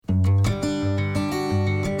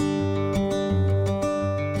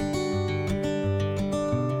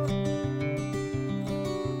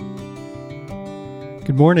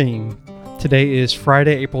Good morning. Today is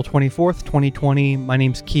Friday, April 24th, 2020. My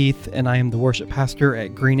name's Keith, and I am the worship pastor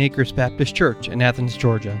at Green Acres Baptist Church in Athens,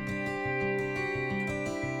 Georgia.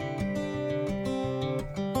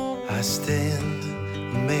 I stand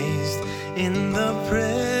amazed in the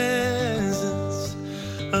presence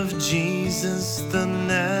of Jesus the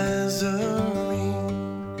Nazarene,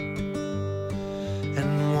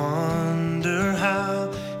 and wonder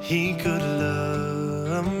how he could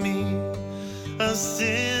love me, a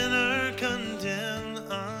sinner condemned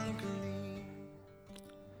unclean.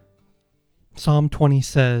 Psalm 20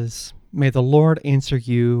 says, "May the Lord answer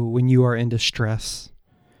you when you are in distress.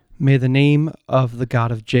 May the name of the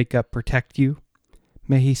God of Jacob protect you.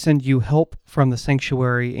 May he send you help from the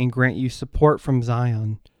sanctuary and grant you support from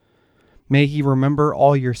Zion. May he remember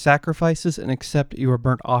all your sacrifices and accept your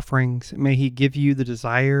burnt offerings. May he give you the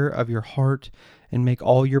desire of your heart and make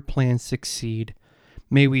all your plans succeed.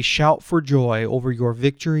 May we shout for joy over your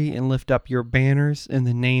victory and lift up your banners in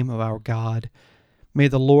the name of our God. May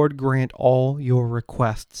the Lord grant all your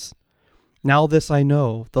requests. Now this I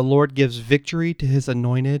know, the Lord gives victory to his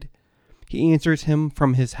anointed. He answers him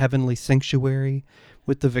from his heavenly sanctuary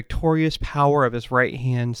with the victorious power of his right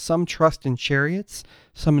hand. Some trust in chariots,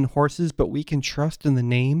 some in horses, but we can trust in the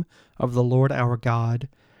name of the Lord our God.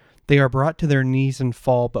 They are brought to their knees and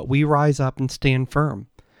fall, but we rise up and stand firm.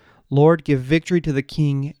 Lord, give victory to the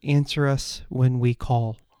King. Answer us when we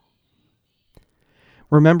call."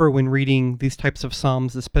 Remember, when reading these types of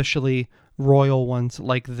psalms, especially royal ones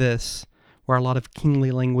like this, where a lot of kingly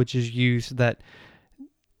language is used, that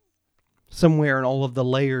somewhere in all of the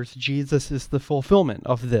layers, Jesus is the fulfillment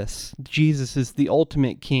of this. Jesus is the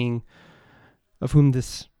ultimate king of whom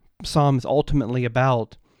this psalm is ultimately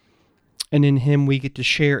about. And in him we get to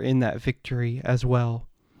share in that victory as well.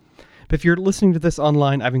 But if you're listening to this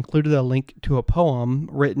online, I've included a link to a poem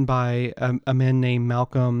written by a man named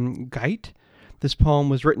Malcolm Guite. This poem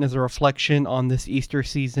was written as a reflection on this Easter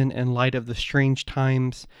season in light of the strange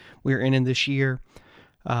times we're in this year.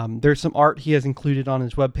 There's some art he has included on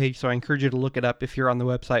his webpage, so I encourage you to look it up if you're on the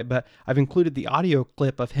website. But I've included the audio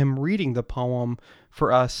clip of him reading the poem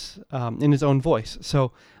for us in his own voice.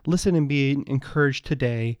 So listen and be encouraged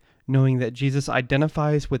today, knowing that Jesus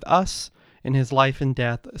identifies with us in his life and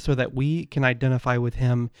death so that we can identify with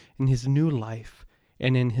him in his new life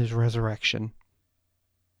and in his resurrection.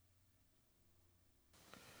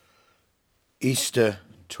 Easter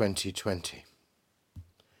 2020.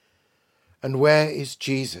 And where is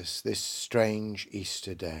Jesus this strange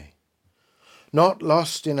Easter day? Not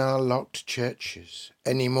lost in our locked churches,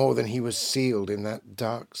 any more than he was sealed in that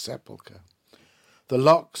dark sepulchre. The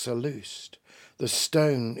locks are loosed, the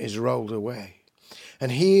stone is rolled away,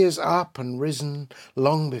 and he is up and risen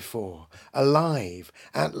long before, alive,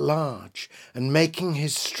 at large, and making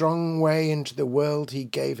his strong way into the world he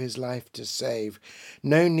gave his life to save.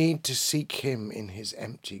 No need to seek him in his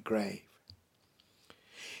empty grave.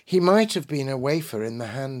 He might have been a wafer in the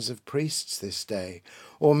hands of priests this day,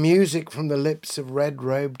 or music from the lips of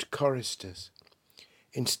red-robed choristers.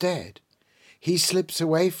 Instead, he slips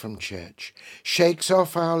away from church, shakes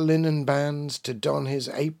off our linen bands to don his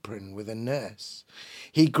apron with a nurse.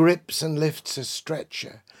 He grips and lifts a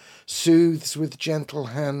stretcher, soothes with gentle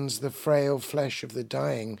hands the frail flesh of the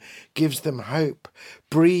dying, gives them hope,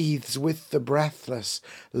 breathes with the breathless,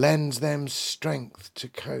 lends them strength to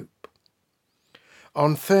cope.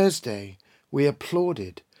 On Thursday we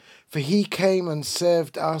applauded, for he came and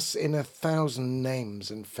served us in 1,000 names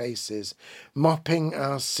and faces, mopping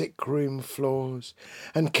our sick room floors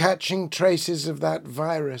and catching traces of that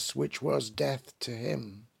virus which was death to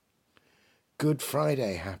him. Good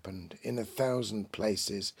Friday happened in 1,000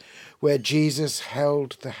 places, where Jesus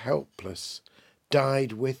held the helpless,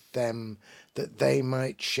 died with them that they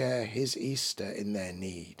might share his Easter in their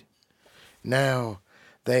need. Now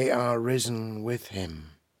they are risen with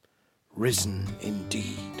him, risen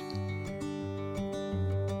indeed.